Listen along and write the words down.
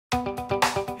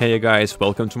Hey guys,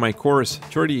 welcome to my course,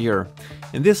 Jordy here.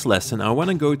 In this lesson I want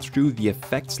to go through the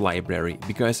effects library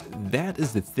because that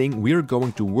is the thing we're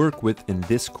going to work with in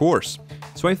this course.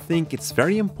 So I think it's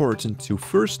very important to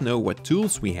first know what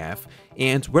tools we have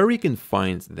and where we can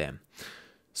find them.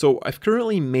 So I've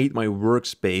currently made my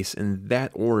workspace in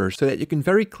that order so that you can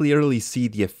very clearly see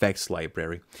the effects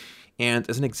library. And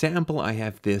as an example, I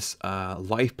have this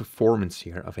live performance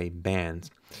here of a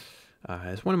band.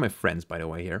 It's one of my friends, by the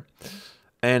way, here.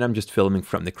 And I'm just filming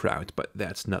from the crowd, but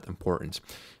that's not important.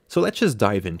 So let's just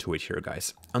dive into it here,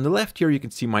 guys. On the left here, you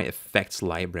can see my effects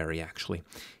library, actually.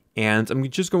 And I'm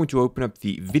just going to open up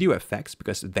the video effects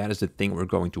because that is the thing we're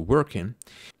going to work in.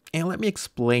 And let me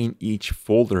explain each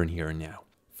folder in here now.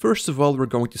 First of all, we're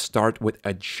going to start with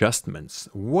adjustments.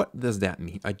 What does that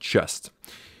mean? Adjust.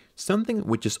 Something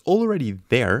which is already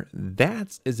there,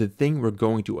 that is the thing we're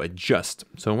going to adjust.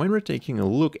 So when we're taking a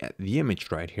look at the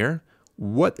image right here,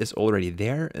 what is already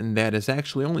there, and that is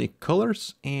actually only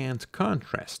colors and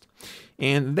contrast.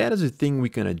 And that is the thing we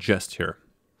can adjust here.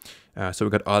 So we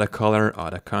got auto color,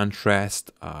 auto contrast,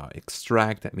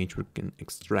 extract. That means we can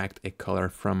extract a color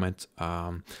from it.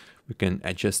 We can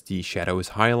adjust the shadows,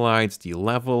 highlights, the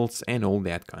levels, and all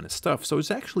that kind of stuff. So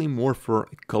it's actually more for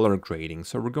color grading.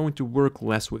 So we're going to work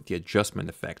less with the adjustment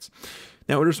effects.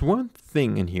 Now, there's one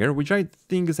thing in here which I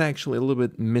think is actually a little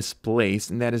bit misplaced,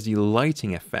 and that is the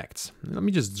lighting effects. Let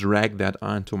me just drag that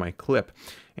onto my clip,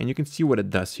 and you can see what it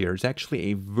does here. It's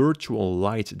actually a virtual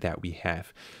light that we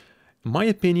have. In my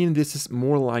opinion, this is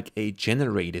more like a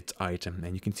generated item,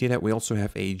 and you can see that we also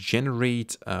have a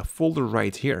generate folder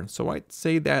right here. So I'd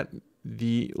say that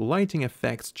the lighting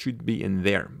effects should be in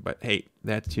there, but hey,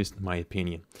 that's just my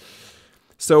opinion.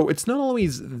 So it's not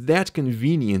always that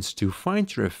convenient to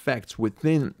find your effects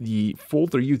within the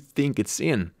folder you think it's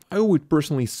in. I would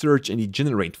personally search in the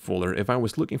generate folder if I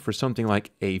was looking for something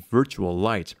like a virtual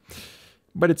light.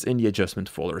 But it's in the adjustment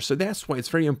folder. So that's why it's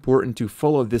very important to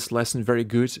follow this lesson very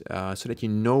good so that you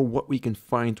know what we can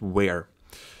find where.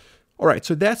 Alright,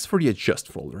 so that's for the adjust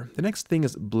folder. The next thing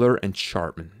is blur and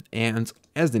sharpen. And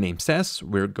as the name says,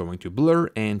 we're going to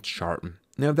blur and sharpen.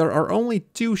 Now there are only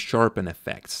two sharpen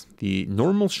effects. The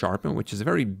normal sharpen, which is a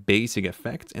very basic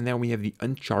effect, and then we have the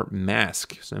unsharp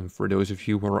mask. So for those of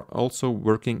you who are also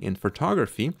working in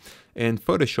photography, in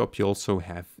Photoshop you also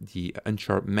have the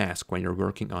unsharp mask when you're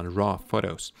working on raw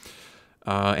photos.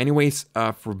 For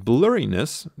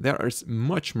blurriness, there is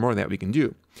much more that we can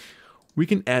do. We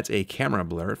can add a camera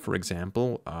blur, for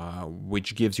example,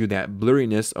 which gives you that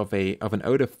blurriness of an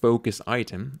out of focus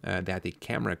item that the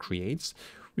camera creates.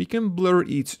 We can blur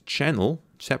each channel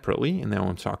separately, and now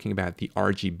I'm talking about the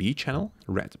RGB channel,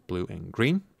 red, blue, and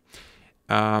green.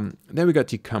 Then we got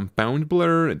the compound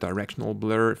blur, directional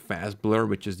blur, fast blur,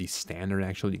 which is the standard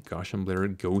actually, Gaussian blur,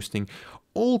 ghosting,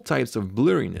 all types of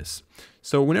blurriness.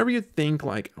 So whenever you think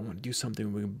like, I want to do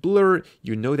something with blur,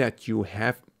 you know that you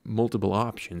have multiple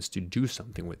options to do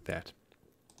something with that.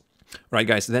 All right,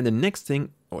 guys, then the next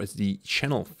thing is the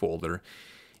channel folder.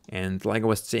 And like I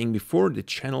was saying before, the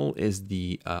channel is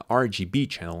the RGB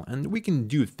channel, and we can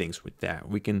do things with that.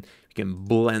 We can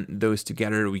blend those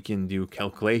together. We can do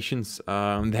calculations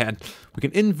that we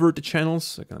can invert the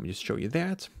channels. Okay, let me just show you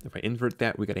that. If I invert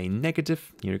that, we got a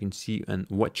negative. Here you can see on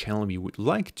what channel we would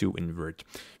like to invert.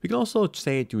 We can also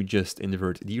say to just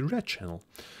invert the red channel.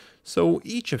 So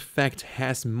each effect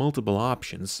has multiple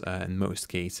options in most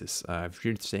cases. If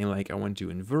you're saying like I want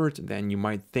to invert, then you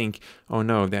might think, oh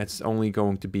no, that's only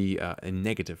going to be a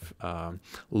negative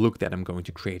look that I'm going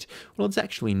to create. Well, it's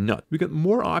actually not. We got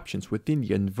more options within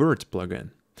the invert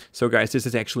plugin. So guys, this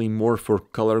is actually more for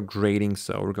color grading,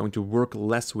 so we're going to work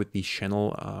less with the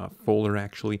channel folder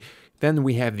actually. Then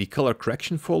we have the color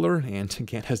correction folder, and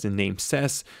again, as the name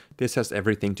says, this has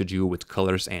everything to do with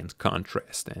colors and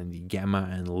contrast, and the gamma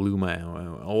and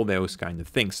luma, all those kind of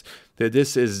things.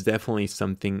 This is definitely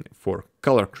something for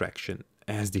color correction,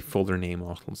 as the folder name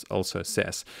also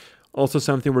says. Also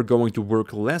something we're going to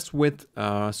work less with,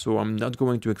 so I'm not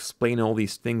going to explain all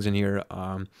these things in here.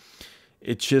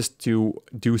 It's just to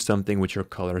do something with your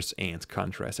colors and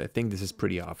contrast. I think this is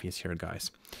pretty obvious here, guys.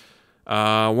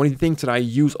 One of the things that I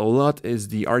use a lot is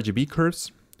the RGB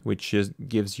curves, which just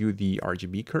gives you the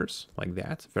RGB curves like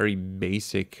that. Very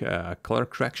basic color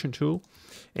correction tool.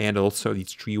 And also the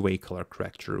three-way color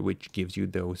corrector, which gives you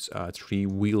those three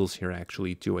wheels here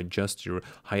actually to adjust your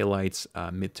highlights,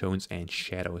 midtones, and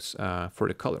shadows for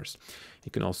the colors.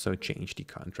 You can also change the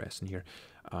contrast in here.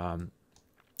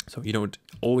 So you don't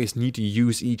always need to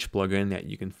use each plugin that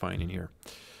you can find in here.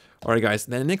 Alright guys,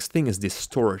 then the next thing is this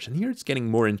storage, and here it's getting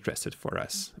more interested for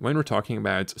us when we're talking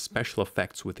about special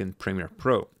effects within Premiere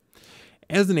Pro.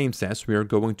 As the name says, we are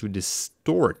going to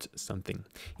distort something.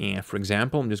 And for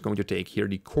example, I'm just going to take here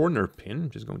the corner pin. I'm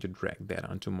just going to drag that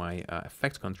onto my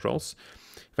effect controls.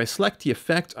 If I select the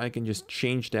effect, I can just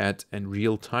change that in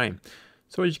real time.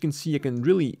 So as you can see, I can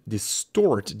really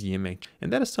distort the image.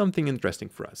 And that is something interesting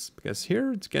for us, because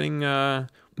here it's getting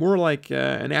more like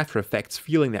an After Effects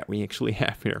feeling that we actually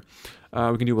have here.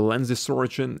 We can do a lens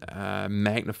distortion,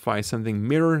 magnify something,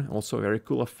 mirror, also a very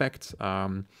cool effect.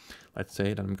 Let's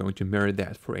say that I'm going to mirror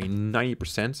that for a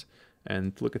 90%,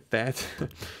 and look at that.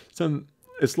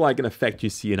 It's like an effect you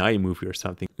see in iMovie or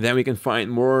something. Then we can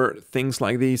find more things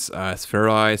like these,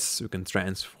 spherize, we can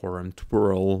transform,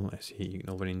 twirl. I see you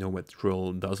already know what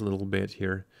twirl does a little bit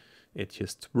here. It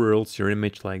just twirls your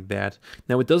image like that.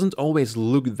 Now, it doesn't always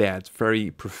look that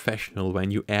very professional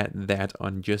when you add that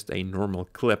on just a normal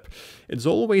clip. It's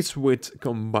always with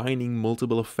combining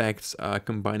multiple effects,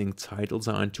 combining titles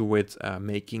onto it,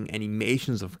 making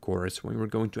animations, of course. When we're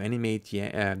going to animate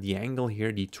the angle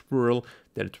here, the twirl,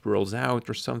 that it twirls out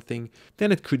or something,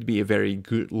 then it could be a very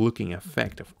good looking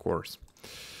effect, of course.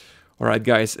 All right,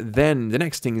 guys, then the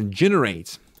next thing is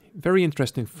generate. Very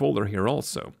interesting folder here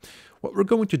also. What we're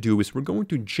going to do is we're going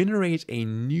to generate a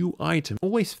new item.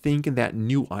 Always think in that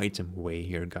new item way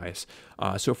here, guys.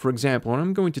 So for example, when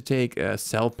I'm going to take a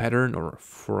cell pattern or a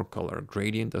 4-color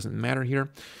gradient, doesn't matter here,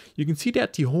 you can see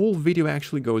that the whole video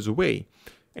actually goes away.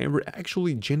 And we're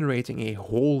actually generating a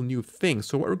whole new thing.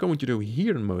 So what we're going to do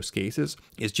here in most cases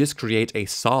is just create a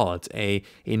solid, a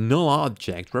null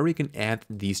object where we can add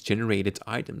these generated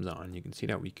items on. You can see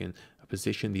that we can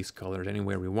position these colors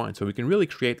anywhere we want. So we can really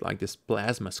create like this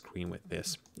plasma screen with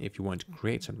this, if you want to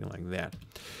create something like that.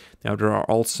 Now there are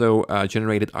also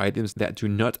generated items that do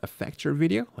not affect your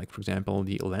video. Like for example,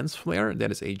 the lens flare, that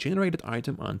is a generated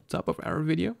item on top of our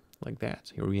video, like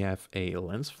that. Here we have a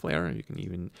lens flare. You can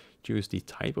even choose the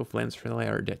type of lens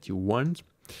flare that you want.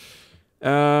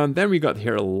 Then we got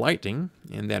here lighting,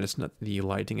 and that is not the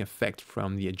lighting effect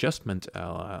from the adjustment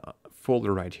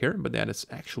folder right here, but that is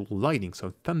actual lighting,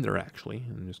 so thunder actually.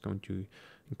 I'm just going to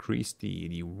increase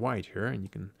the white here, and you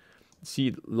can see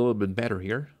it a little bit better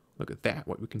here. Look at that,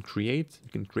 what we can create.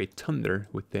 You can create thunder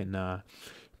within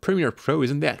Premiere Pro.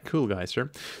 Isn't that cool, guys?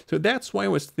 Sir? So that's why I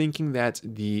was thinking that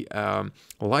the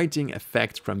lighting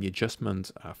effect from the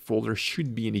adjustment folder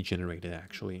should be in the generated,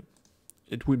 actually.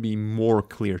 It would be more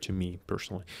clear to me,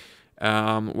 personally.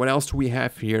 What else do we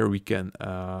have here? We can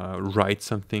write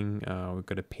something. We've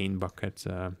got a paint bucket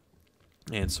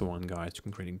and so on, guys. You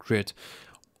can create a grid.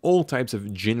 All types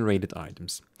of generated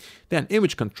items. Then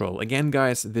image control. Again,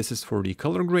 guys, this is for the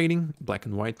color grading, black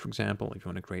and white, for example. If you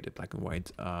want to create a black and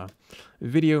white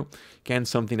video, again,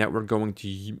 something that we're going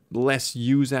to less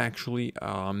use actually,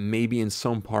 maybe in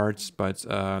some parts, but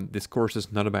this course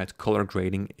is not about color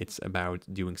grading. It's about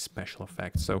doing special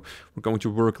effects. So we're going to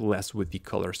work less with the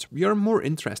colors. We are more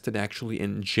interested actually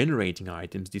in generating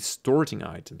items, distorting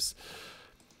items.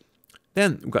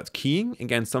 Then we've got keying,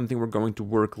 again, something we're going to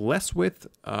work less with.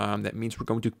 That means we're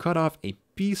going to cut off a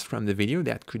piece from the video.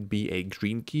 That could be a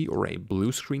green key or a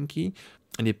blue screen key.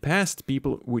 In the past,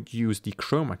 people would use the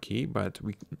chroma key, but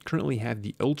we currently have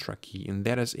the ultra key, and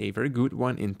that is a very good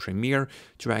one in Premiere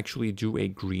to actually do a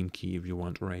green key if you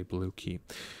want, or a blue key.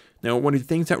 Now, one of the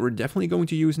things that we're definitely going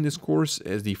to use in this course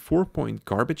is the 4-point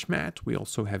garbage matte. We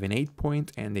also have an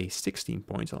 8-point and a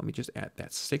 16-point. So let me just add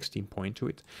that 16-point to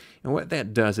it. And what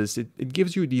that does is it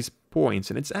gives you these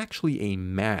points, and it's actually a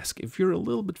mask. If you're a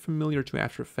little bit familiar to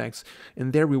After Effects,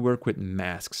 and there we work with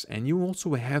masks, and you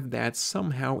also have that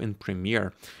somehow in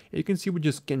Premiere. You can see we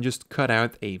can just cut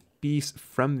out a piece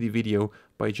from the video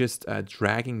by just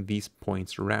dragging these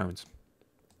points around.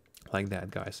 Like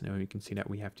that, guys. Now you can see that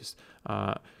we have just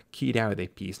keyed out a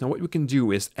piece. Now what we can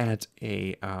do is add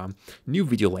a new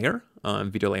video layer,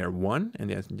 video layer 1, and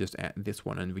then just add this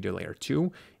one on video layer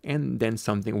 2, and then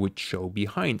something would show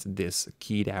behind this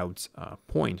keyed out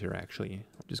point here actually.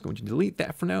 I'm just going to delete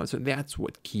that for now. So that's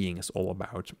what keying is all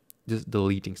about. Just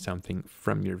deleting something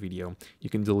from your video. You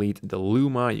can delete the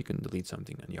luma, you can delete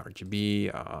something on the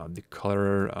RGB, the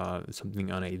color,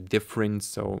 something on a difference,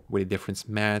 so with a difference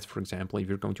matte, for example, if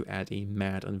you're going to add a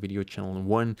matte on video channel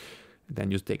 1,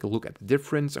 then just take a look at the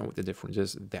difference and what the difference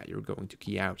is that you're going to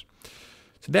key out.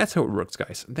 So that's how it works,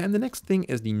 guys. Then the next thing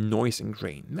is the noise and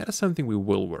grain. That is something we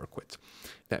will work with.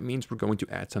 That means we're going to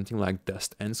add something like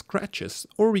dust and scratches,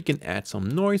 or we can add some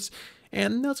noise.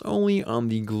 And not only on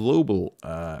the global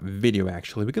video,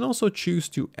 actually, we can also choose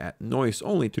to add noise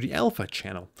only to the alpha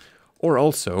channel, or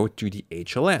also to the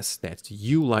HLS, that's the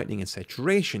hue, lighting, and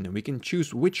saturation, and we can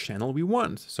choose which channel we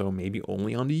want. So maybe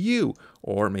only on the hue,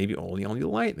 or maybe only on the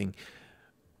lighting.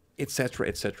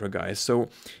 etc., guys. So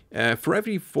for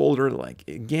every folder, like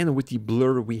again with the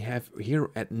blur, we have here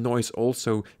at noise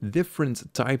also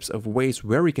different types of ways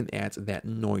where we can add that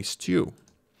noise to.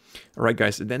 Alright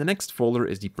guys, then the next folder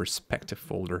is the perspective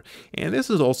folder, and this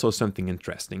is also something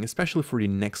interesting, especially for the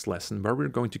next lesson where we're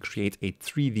going to create a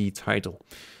 3D title.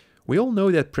 We all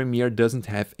know that Premiere doesn't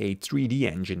have a 3D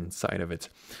engine inside of it.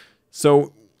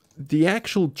 So the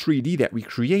actual 3D that we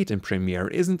create in Premiere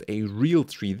isn't a real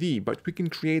 3D, but we can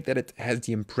create that it has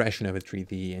the impression of a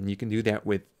 3D, and you can do that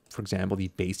with, for example, the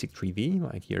basic 3D.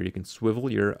 Like here you can swivel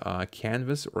your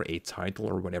canvas or a title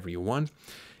or whatever you want,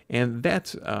 and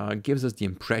that gives us the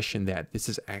impression that this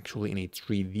is actually in a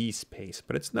 3D space,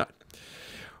 but it's not.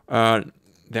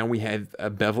 Then we have a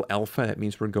bevel alpha. That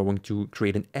means we're going to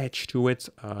create an edge to it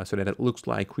so that it looks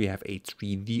like we have a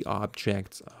 3D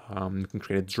object. We can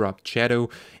create a dropped shadow,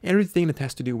 everything that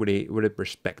has to do with a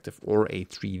perspective or a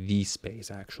 3D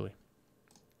space, actually.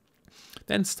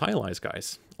 Then stylize,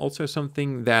 guys. Also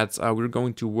something that we're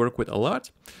going to work with a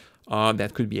lot.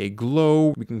 That could be a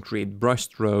glow. We can create brush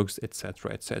strokes,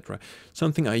 etc., etc.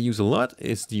 Something I use a lot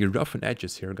is the roughen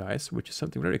edges here, guys, which is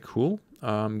something very cool.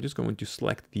 I'm just going to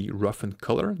select the roughen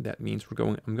color. That means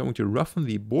I'm going to roughen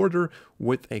the border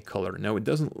with a color. Now it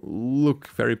doesn't look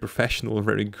very professional or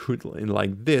very good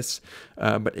like this,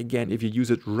 but again, if you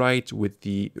use it right with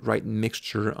the right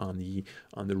mixture on the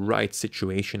right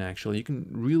situation, actually, you can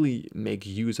really make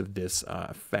use of this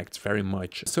effect very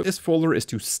much. So this folder is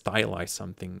to stylize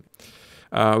something.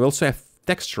 We also have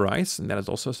texturize, and that is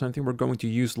also something we're going to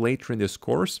use later in this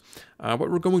course. What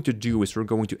we're going to do is we're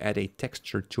going to add a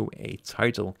texture to a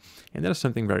title, and that is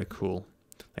something very cool.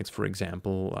 Like, for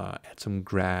example, add some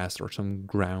grass or some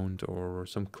ground or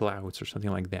some clouds or something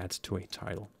like that to a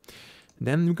title.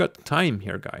 Then we've got time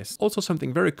here, guys. Also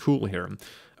something very cool here.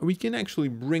 We can actually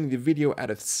bring the video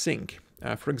out of sync.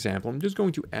 For example, I'm just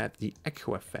going to add the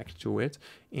echo effect to it,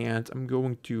 and I'm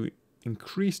going to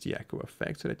increase the echo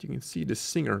effect so that you can see the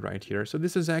singer right here. So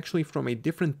this is actually from a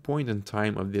different point in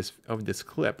time of this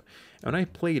clip. And when I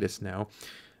play this now,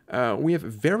 we have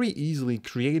very easily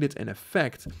created an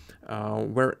effect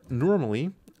where normally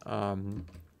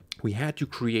we had to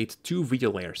create two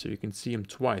video layers. So you can see them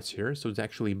twice here. So it's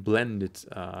actually blended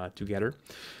together.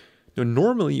 Now,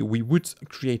 normally we would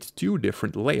create two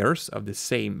different layers of the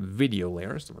same video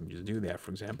layer. So let me just do that,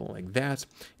 for example, like that.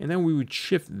 And then we would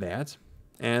shift that.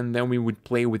 And then we would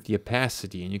play with the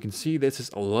opacity, and you can see this is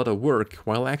a lot of work,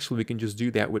 while actually we can just do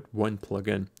that with one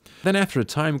plugin. Then after a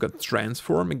time, we got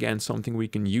transform, again something we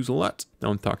can use a lot.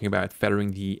 Now I'm talking about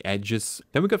feathering the edges.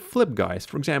 Then we got flip, guys.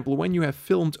 For example, when you have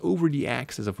filmed over the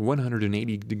axis of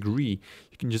 180 degree,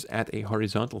 you can just add a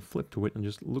horizontal flip to it, and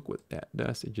just look what that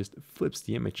does. It just flips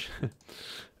the image.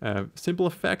 Simple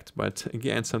effect, but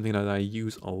again something that I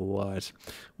use a lot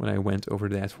when I went over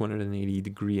that 180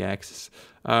 degree axis.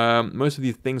 Most of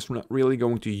these things we're not really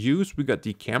going to use. We got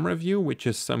the camera view, which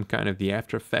is some kind of the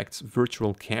After Effects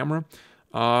virtual camera.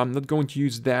 I'm not going to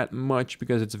use that much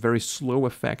because it's a very slow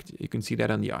effect. You can see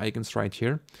that on the icons right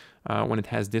here. When it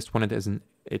has this one,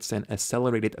 it's an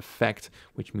accelerated effect,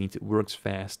 which means it works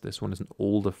fast. This one is an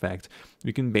old effect.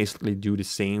 We can basically do the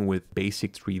same with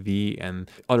basic 3D and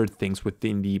other things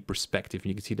within the perspective.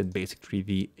 You can see that basic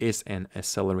 3D is an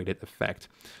accelerated effect.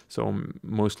 So I'm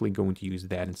mostly going to use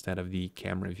that instead of the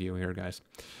camera view here, guys.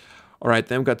 All right,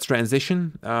 then we've got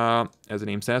transition. As the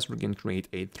name says, we're going to create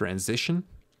a transition.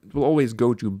 It will always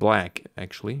go to black,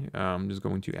 actually. I'm just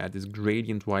going to add this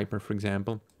gradient wiper, for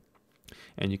example.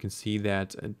 And you can see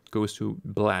that it goes to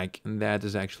black, and that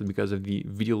is actually because of the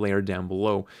video layer down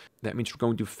below. That means we're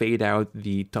going to fade out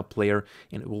the top layer,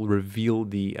 and it will reveal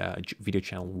the video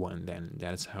channel 1. Then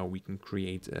that is how we can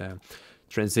create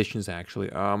transitions, actually.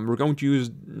 We're going to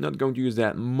not going to use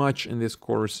that much in this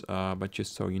course, but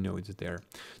just so you know it's there.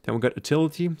 Then we got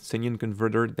utility, Sinian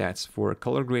converter. That's for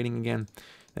color grading again.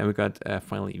 Then we got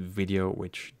finally video,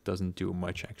 which doesn't do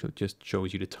much, actually. It just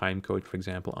shows you the time code, for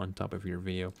example, on top of your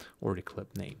video or the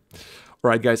clip name. All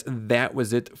right, guys, that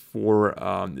was it for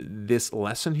this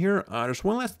lesson here. There's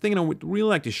one last thing I would really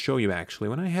like to show you, actually.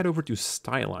 When I head over to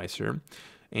Stylize here,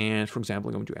 and for example,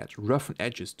 I'm going to add roughen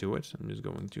edges to it. I'm just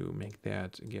going to make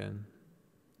that, again,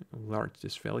 enlarge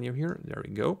this value here. There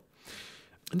we go.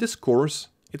 In this course,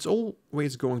 it's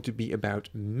always going to be about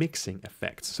mixing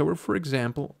effects. So for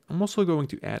example, I'm also going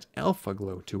to add alpha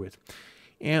glow to it.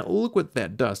 And look what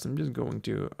that does. I'm just going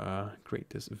to create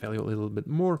this value a little bit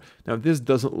more. Now this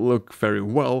doesn't look very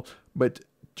well, but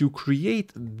to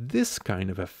create this kind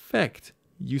of effect,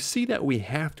 you see that we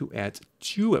have to add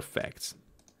two effects.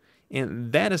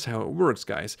 And that is how it works,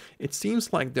 guys. It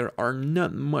seems like there are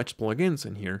not much plugins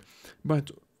in here,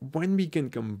 but when we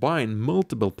can combine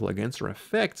multiple plugins or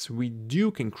effects, we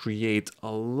can create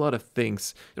a lot of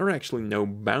things. There are actually no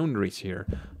boundaries here.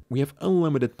 We have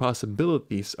unlimited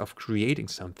possibilities of creating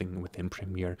something within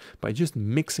Premiere by just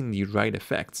mixing the right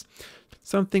effects.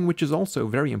 Something which is also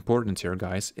very important here,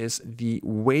 guys, is the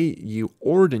way you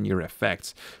order your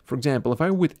effects. For example, if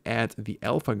I would add the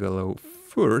alpha glow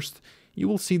first, you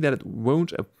will see that it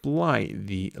won't apply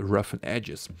the roughen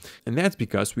edges. And that's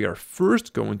because we are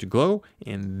first going to glow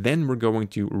and then we're going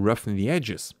to roughen the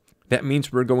edges. That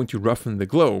means we're going to roughen the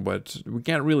glow, but we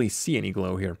can't really see any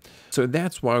glow here. So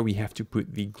that's why we have to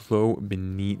put the glow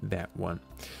beneath that one.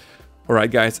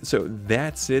 Alright guys, so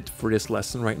that's it for this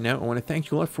lesson right now. I want to thank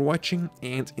you a lot for watching,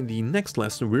 and in the next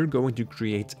lesson we're going to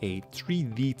create a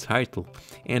 3D title.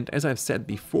 And as I've said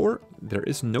before, there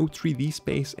is no 3D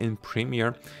space in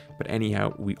Premiere, but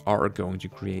anyhow, we are going to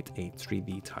create a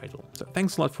 3D title. So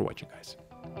thanks a lot for watching,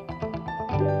 guys.